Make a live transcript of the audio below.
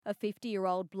A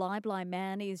 50-year-old Bli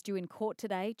man is due in court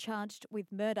today, charged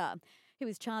with murder. He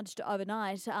was charged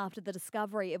overnight after the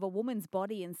discovery of a woman's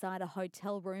body inside a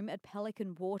hotel room at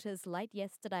Pelican Waters late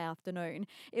yesterday afternoon.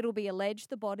 It'll be alleged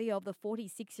the body of the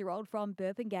 46-year-old from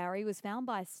Burpengary was found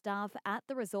by staff at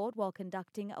the resort while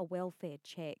conducting a welfare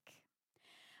check.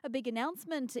 A big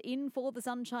announcement in for the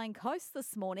Sunshine Coast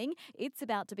this morning. It's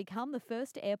about to become the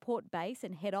first airport base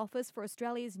and head office for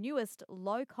Australia's newest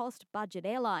low-cost budget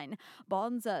airline.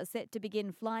 Bonds are set to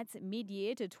begin flights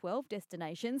mid-year to 12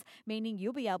 destinations, meaning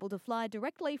you'll be able to fly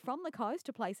directly from the coast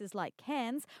to places like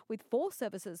Cairns with 4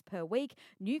 services per week,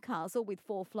 Newcastle with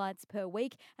 4 flights per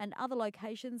week, and other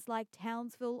locations like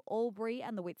Townsville, Albury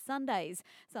and the Whitsundays.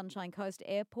 Sunshine Coast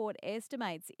Airport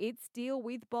estimates its deal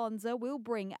with Bonza will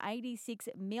bring $86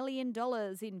 million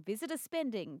in visitor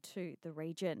spending to the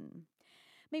region.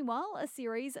 Meanwhile, a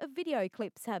series of video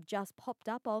clips have just popped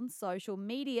up on social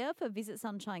media for Visit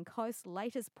Sunshine Coast's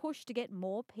latest push to get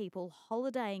more people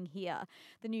holidaying here.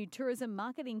 The new tourism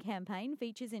marketing campaign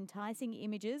features enticing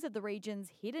images of the region's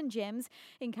hidden gems,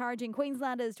 encouraging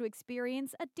Queenslanders to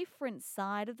experience a different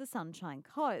side of the Sunshine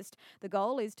Coast. The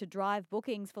goal is to drive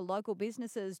bookings for local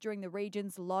businesses during the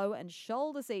region's low and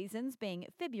shoulder seasons, being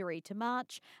February to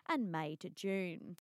March and May to June.